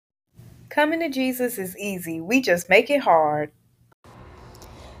Coming to Jesus is easy. We just make it hard.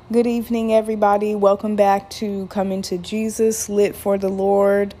 Good evening, everybody. Welcome back to Coming to Jesus, Lit for the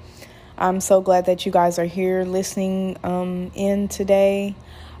Lord. I'm so glad that you guys are here listening in today.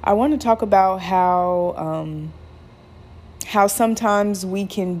 I want to talk about how sometimes we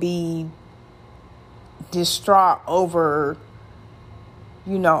can be distraught over,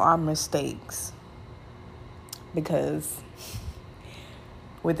 our mistakes. Because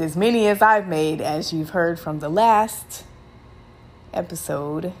with as many as I've made, as you've heard from the last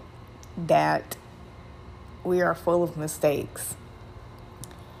episode, that we are full of mistakes.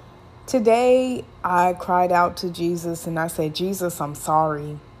 Today, I cried out to Jesus and I said, Jesus, I'm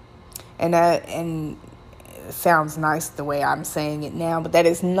sorry. And it sounds nice the way I'm saying it now, but that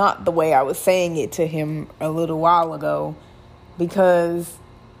is not the way I was saying it to him a little while ago, because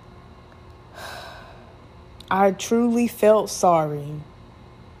I truly felt sorry.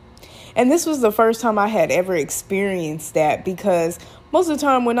 And this was the first time I had ever experienced that, because most of the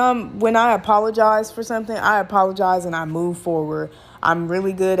time when I apologize for something, I apologize and I move forward. I'm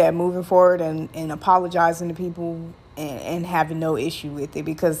really good at moving forward and apologizing to people and having no issue with it,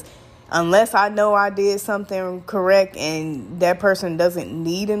 because unless I know I did something correct and that person doesn't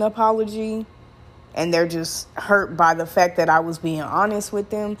need an apology and they're just hurt by the fact that I was being honest with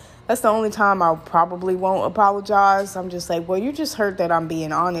them, that's the only time I probably won't apologize. I'm just like, well, you're just hurt that I'm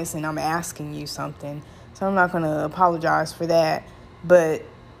being honest and I'm asking you something. So I'm not going to apologize for that. But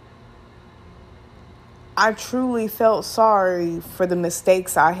I truly felt sorry for the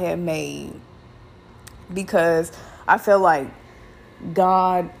mistakes I had made, because I felt like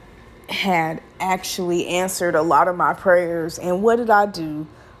God had actually answered a lot of my prayers. And what did I do?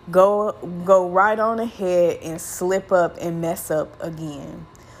 Go right on ahead and slip up and mess up again.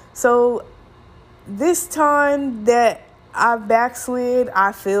 So this time that I backslid,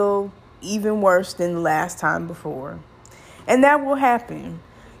 I feel even worse than the last time before. And that will happen.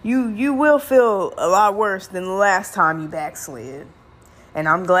 You will feel a lot worse than the last time you backslid. And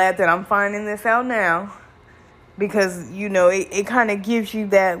I'm glad that I'm finding this out now, because, it kind of gives you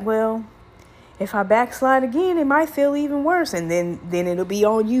that, well, if I backslide again, it might feel even worse. And then it'll be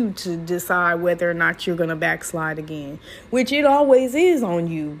on you to decide whether or not you're going to backslide again, which it always is on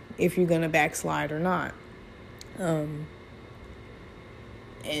you if you're going to backslide or not. And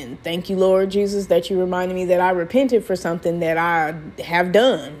thank you, Lord Jesus, that you reminded me that I repented for something that I have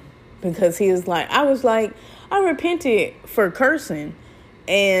done, because I repented for cursing.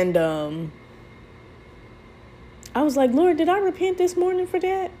 And I was like, Lord, did I repent this morning for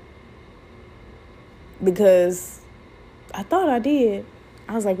that? Because I thought I did.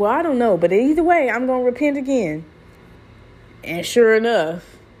 I was like, well, I don't know. But either way, I'm going to repent again. And sure enough,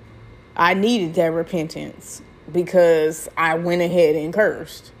 I needed that repentance, because I went ahead and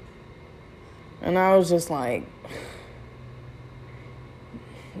cursed. And I was just like,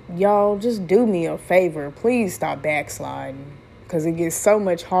 y'all, just do me a favor. Please stop backsliding, because it gets so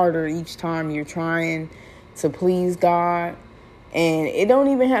much harder each time you're trying to please God. And it don't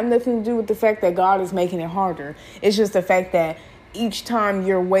even have nothing to do with the fact that God is making it harder. It's just the fact that each time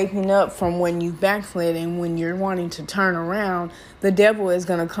you're waking up from when you backslid and when you're wanting to turn around, the devil is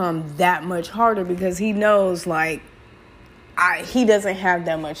going to come that much harder, because he knows he doesn't have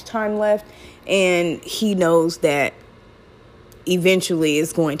that much time left. And he knows that eventually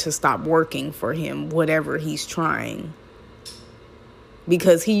it's going to stop working for him, whatever he's trying.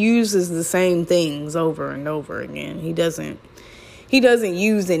 Because he uses the same things over and over again. He doesn't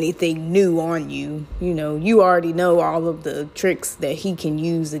use anything new on you. You already know all of the tricks that he can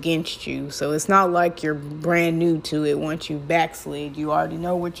use against you. So it's not like you're brand new to it once you backslid. You already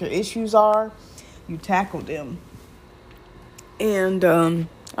know what your issues are. You tackle them. And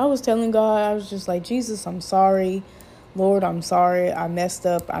I was telling God, I was just like, Jesus, I'm sorry. Lord, I'm sorry. I messed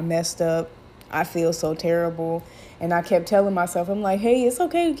up. I feel so terrible. And I kept telling myself, I'm like, hey, it's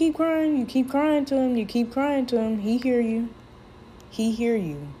okay to keep crying. You keep crying to him. You keep crying to him. He hear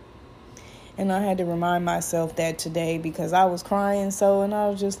you. And I had to remind myself that today, because I was crying and I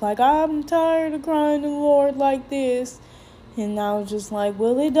was just like, I'm tired of crying to the Lord like this. And I was just like,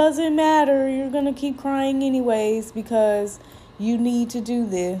 well, it doesn't matter. You're going to keep crying anyways, because you need to do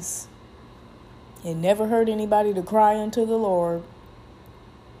this. It never hurt anybody to cry unto the Lord.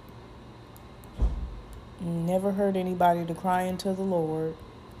 Never hurt anybody to cry unto the Lord.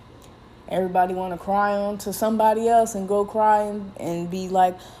 Everybody want to cry on to somebody else and go cry and be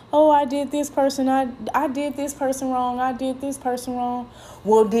like, oh, I did this person. I did this person wrong. I did this person wrong.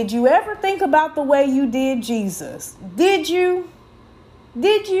 Well, did you ever think about the way you did Jesus? Did you?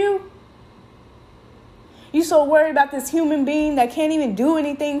 You so worried about this human being that can't even do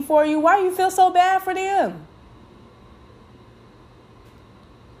anything for you. Why you feel so bad for them?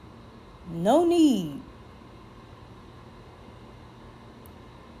 No need.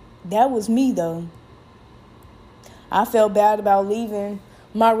 That was me, though. I felt bad about leaving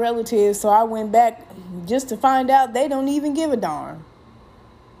my relatives, so I went back just to find out they don't even give a darn.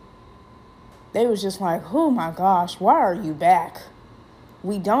 They was just like, oh my gosh, why are you back?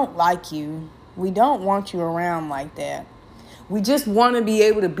 We don't like you. We don't want you around like that. We just want to be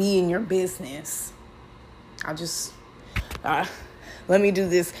able to be in your business. Let me do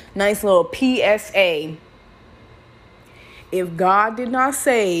this nice little PSA. If God did not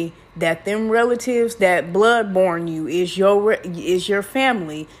say that them relatives that blood-born you is your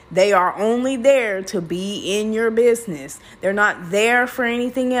family, they are only there to be in your business. They're not there for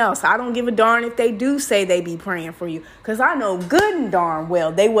anything else. I don't give a darn if they do say they be praying for you, because I know good and darn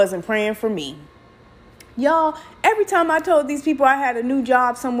well they wasn't praying for me. Y'all, every time I told these people I had a new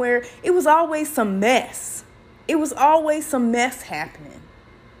job somewhere, it was always some mess. It was always some mess happening.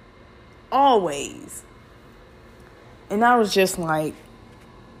 Always. And I was just like,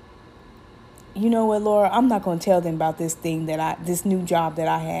 you know what, Laura? I'm not going to tell them about this new job that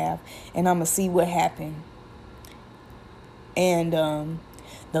I have, and I'm going to see what happened. And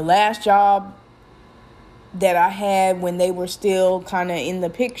the last job that I had when they were still kind of in the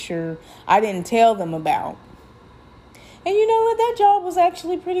picture, I didn't tell them about. And you know what? That job was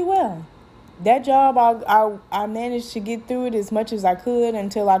actually pretty well. That job, I managed to get through it as much as I could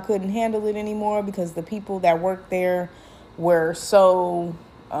until I couldn't handle it anymore, because the people that worked there were so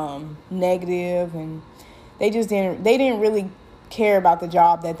negative, and they didn't really care about the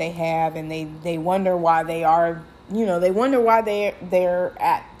job that they have, and they wonder why they're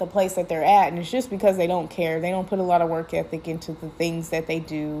at the place that they're at, and it's just because they don't care. They don't put a lot of work ethic into the things that they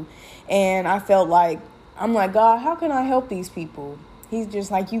do. And I felt like, I'm like, God, how can I help these people? He's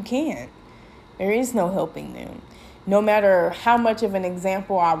just like, you can't. There is no helping them. No matter how much of an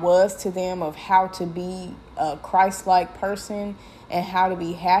example I was to them of how to be a Christ-like person and how to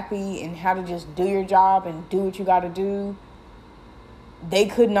be happy and how to just do your job and do what you got to do, they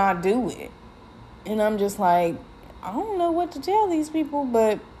could not do it. And I'm just like, I don't know what to tell these people,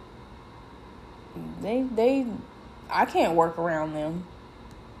 but I can't work around them.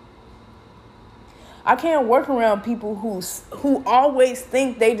 I can't work around people who always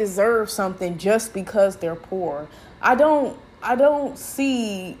think they deserve something just because they're poor. I don't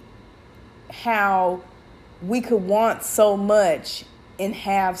see how we could want so much and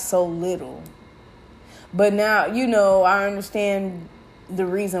have so little. But now, I understand the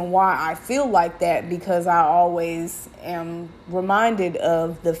reason why I feel like that, because I always am reminded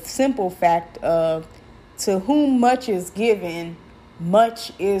of the simple fact of, to whom much is given,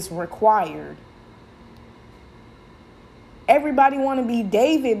 much is required. Everybody want to be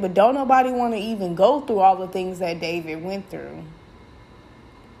David, but don't nobody want to even go through all the things that David went through.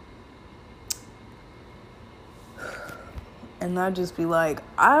 And I just be like,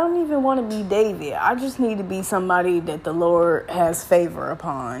 I don't even want to be David. I just need to be somebody that the Lord has favor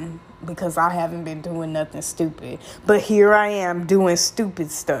upon, because I haven't been doing nothing stupid. But here I am doing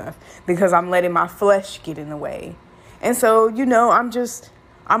stupid stuff because I'm letting my flesh get in the way. And so,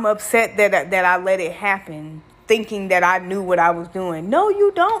 I'm upset that I let it happen, thinking that I knew what I was doing. No,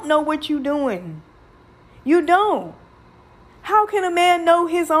 you don't know what you're doing. You don't. How can a man know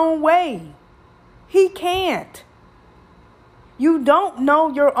his own way? He can't. You don't know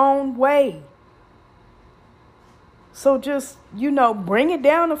your own way. So just, bring it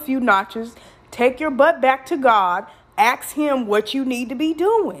down a few notches. Take your butt back to God. Ask him what you need to be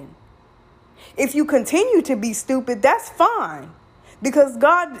doing. If you continue to be stupid, that's fine. Because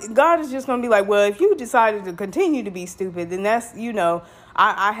God is just going to be like, well, if you decided to continue to be stupid, then that's,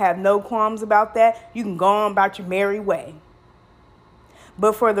 I have no qualms about that. You can go on about your merry way.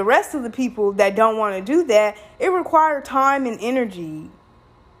 But for the rest of the people that don't want to do that, it requires time and energy.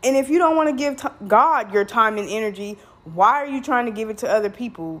 And if you don't want to give God your time and energy, why are you trying to give it to other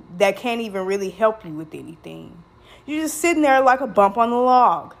people that can't even really help you with anything? You're just sitting there like a bump on the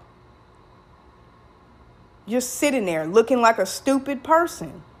log. Just sitting there looking like a stupid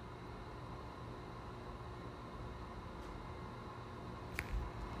person.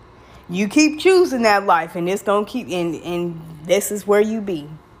 You keep choosing that life, and it's gonna keep, and this is where you be.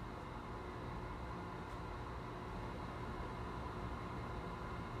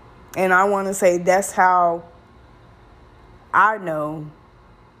 And I want to say that's how I know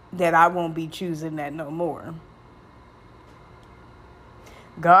that I won't be choosing that no more.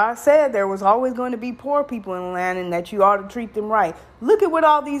 God said there was always going to be poor people in the land and that you ought to treat them right. Look at what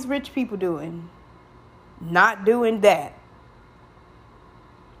all these rich people doing. Not doing that.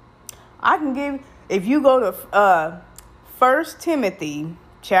 I can give, if you go to 1 Timothy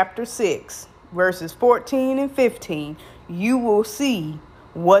chapter 6, verses 14 and 15, you will see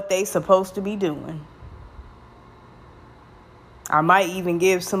what they supposed to be doing. I might even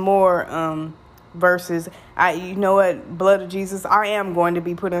give some more verses. You know what, blood of Jesus, I am going to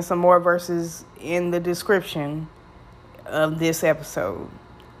be putting some more verses in the description of this episode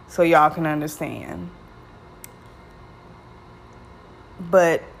so y'all can understand.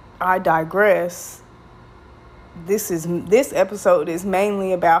 But I digress. This episode is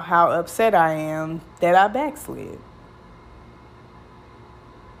mainly about how upset I am that I backslid.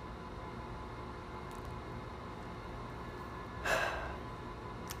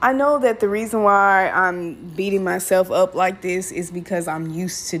 I know that the reason why I'm beating myself up like this is because I'm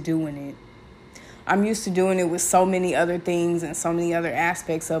used to doing it. I'm used to doing it with so many other things and so many other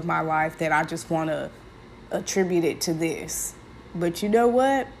aspects of my life that I just want to attribute it to this. But you know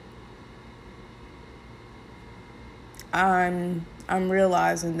what? I'm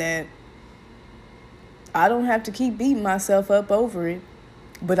realizing that I don't have to keep beating myself up over it,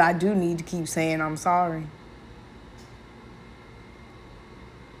 but I do need to keep saying I'm sorry.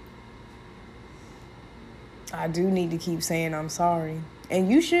 I do need to keep saying I'm sorry.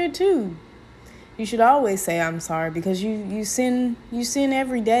 And you should too. You should always say I'm sorry because you sin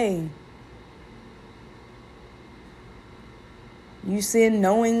every day. You sin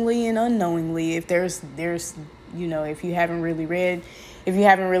knowingly and unknowingly. If there's if you haven't really read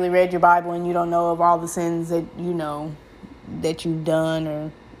your Bible and you don't know of all the sins that that you've done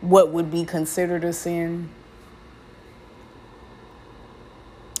or what would be considered a sin.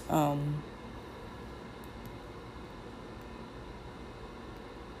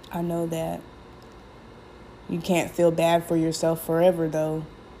 I know that you can't feel bad for yourself forever, though,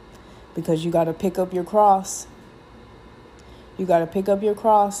 because you got to pick up your cross. You got to pick up your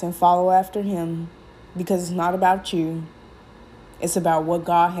cross and follow after him, because it's not about you. It's about what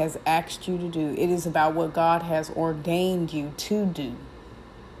God has asked you to do. It is about what God has ordained you to do.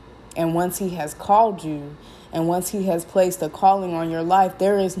 And once he has called you, and once he has placed a calling on your life,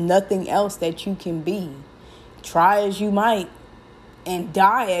 there is nothing else that you can be. Try as you might and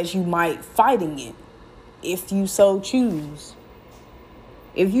die as you might fighting it, if you so choose.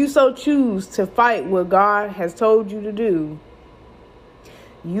 If you so choose to fight what God has told you to do,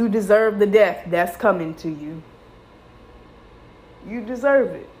 you deserve the death that's coming to you. You deserve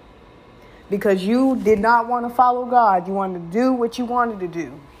it. Because you did not want to follow God. You wanted to do what you wanted to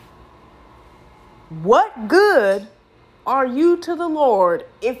do. What good are you to the Lord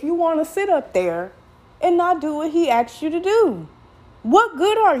if you want to sit up there and not do what he asked you to do? What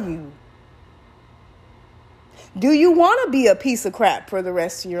good are you? Do you want to be a piece of crap for the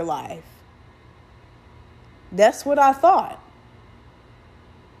rest of your life? That's what I thought.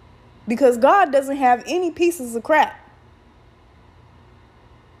 Because God doesn't have any pieces of crap.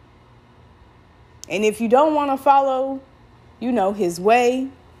 And if you don't want to follow, his way,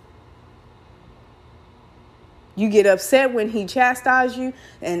 you get upset when he chastises you.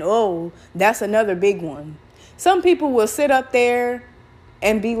 And that's another big one. Some people will sit up there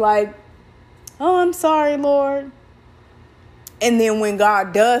and be like, oh, I'm sorry, Lord. And then when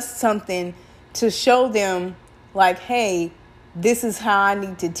God does something to show them like, hey, this is how I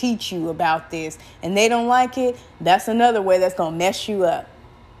need to teach you about this, and they don't like it, that's another way that's going to mess you up.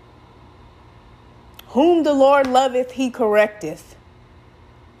 Whom the Lord loveth, he correcteth.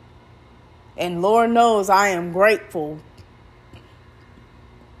 And Lord knows I am grateful.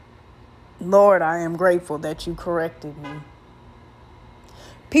 Lord, I am grateful that you corrected me.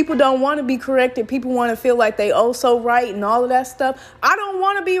 People don't want to be corrected. People want to feel like they so right and all of that stuff. I don't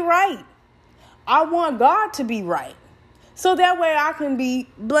want to be right. I want God to be right. So that way I can be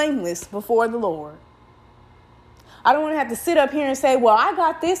blameless before the Lord. I don't want to have to sit up here and say, well, I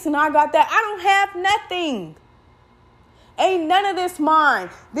got this and I got that. I don't have nothing. Ain't none of this mine.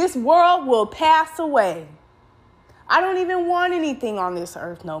 This world will pass away. I don't even want anything on this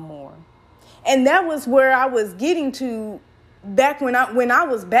earth no more. And that was where I was getting to back when I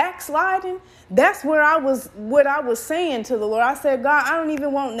was backsliding. That's what I was saying to the Lord. I said, God, I don't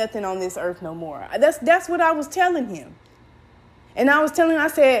even want nothing on this earth no more. That's what I was telling him. And I was telling him, I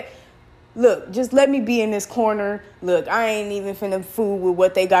said, look, just let me be in this corner. Look, I ain't even finna fool with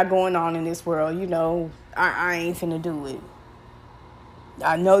what they got going on in this world. I ain't finna do it.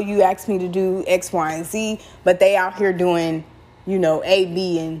 I know you asked me to do X, Y, and Z, but they out here doing, A,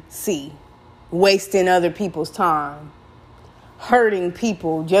 B, and C. Wasting other people's time. Hurting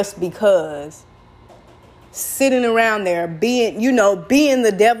people just because. Sitting around there being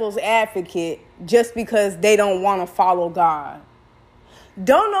the devil's advocate just because they don't want to follow God.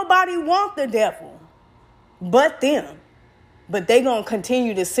 Don't nobody want the devil but them. But they going to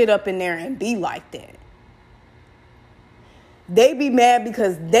continue to sit up in there and be like that. They be mad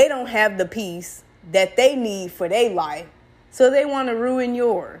because they don't have the peace that they need for their life. So they want to ruin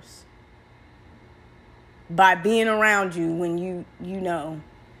yours by being around you when you know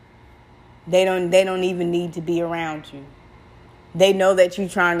they don't even need to be around you. They know that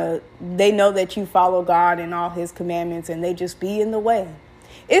they know that you follow God and all his commandments, and they just be in the way.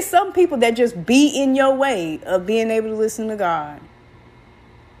 It's some people that just be in your way of being able to listen to God.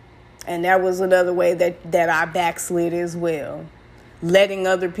 And that was another way that I backslid as well. Letting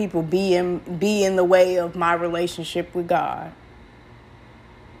other people be in the way of my relationship with God.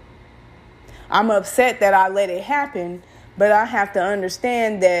 I'm upset that I let it happen, but I have to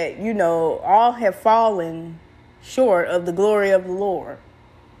understand that, all have fallen short of the glory of the Lord.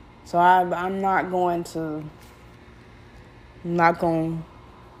 So I'm not going to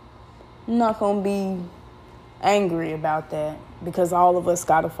be angry about that, because all of us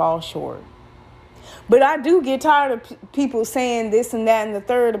got to fall short. But I do get tired of people saying this and that and the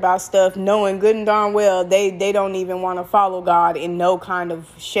third about stuff, knowing good and darn well they don't even want to follow God in no kind of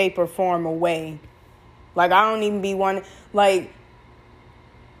shape or form or way. Like, I don't even be one. Like,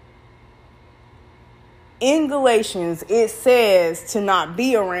 in Galatians, it says to not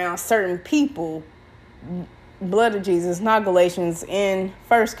be around certain people. Blood of Jesus, not Galatians, in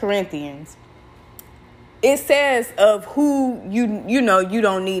 1 Corinthians. It says of who you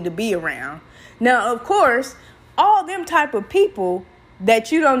don't need to be around. Now, of course, all them type of people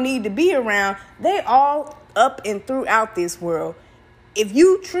that you don't need to be around, they all up and throughout this world. If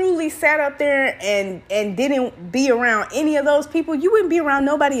you truly sat up there and didn't be around any of those people, you wouldn't be around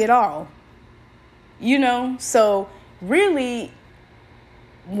nobody at all. So really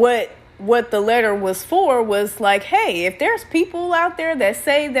what the letter was for was like, hey, if there's people out there that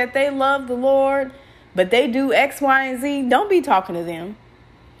say that they love the Lord, but they do X, Y, and Z, don't be talking to them.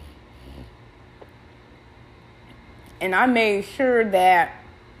 And I made sure that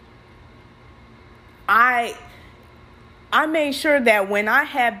I made sure that when I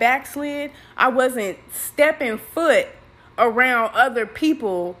had backslid, I wasn't stepping foot around other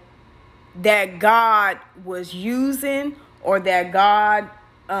people that God was using or that God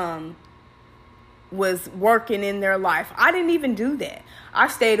was working in their life. I didn't even do that. I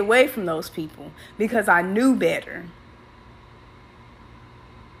stayed away from those people because I knew better.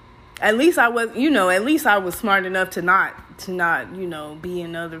 At least I was smart enough to not be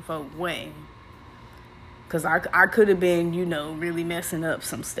in other folks' way. Because I could have been, really messing up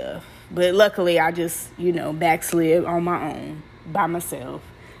some stuff. But luckily, I just, backslid on my own, by myself.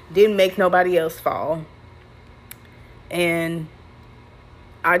 Didn't make nobody else fall. And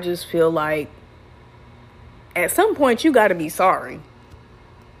I just feel like at some point, you got to be sorry.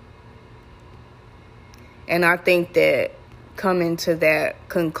 And I think that coming to that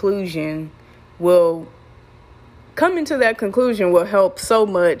conclusion will help so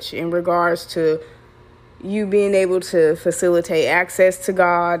much in regards to you being able to facilitate access to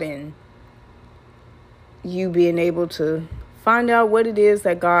God and you being able to find out what it is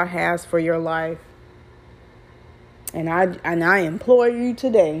that God has for your life. And I implore you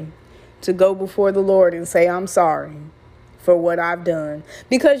today to go before the Lord and say, I'm sorry for what I've done.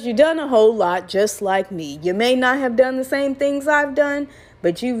 Because you've done a whole lot just like me. You may not have done the same things I've done,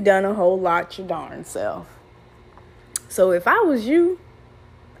 but you've done a whole lot your darn self. So if I was you,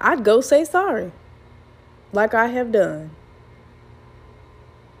 I'd go say sorry, like I have done.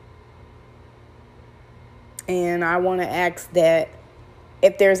 And I want to ask that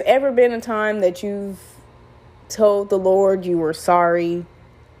if there's ever been a time that you've told the Lord you were sorry,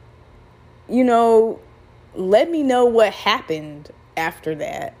 let me know what happened after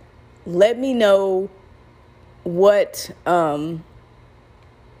that. Let me know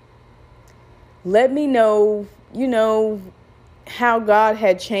how God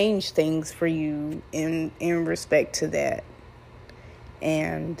had changed things for you in respect to that.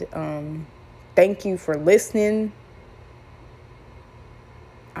 And thank you for listening.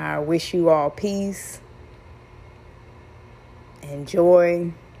 I wish you all peace and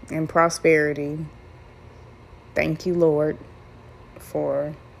joy and prosperity. Thank you, Lord,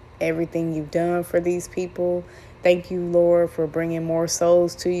 for everything you've done for these people. Thank you, Lord, for bringing more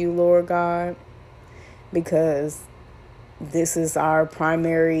souls to you, Lord God, because this is our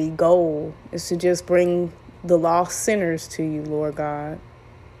primary goal, is to just bring the lost sinners to you, Lord God.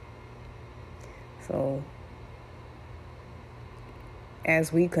 So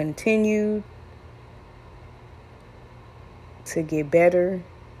as we continue to get better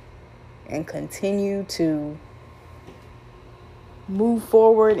and continue to move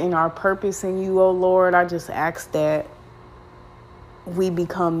forward in our purpose in you, oh Lord. I just ask that we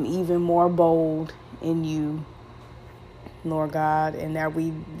become even more bold in you, Lord God, and that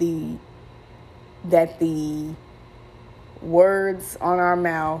the words on our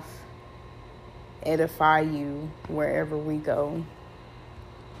mouth edify you wherever we go.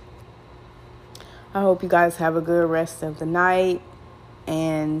 I hope you guys have a good rest of the night,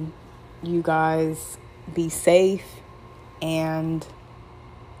 and you guys be safe and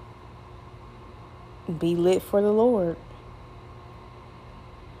be lit for the Lord.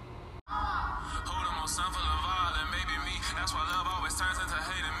 That's why love always turns into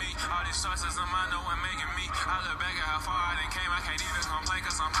hating me. All these choices of mine, no one making me. I look back at how far I done came. I can't even complain,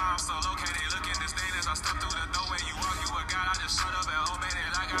 cause somehow I'm still okay. They look in this thing as I step through the doorway. You walk, you a God, I just shut up and obey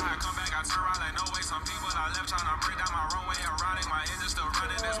it. Like I come back, I turn around like no way. Some people I left trying to break down my runway. Around it, my engine still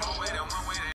running. There's more way than one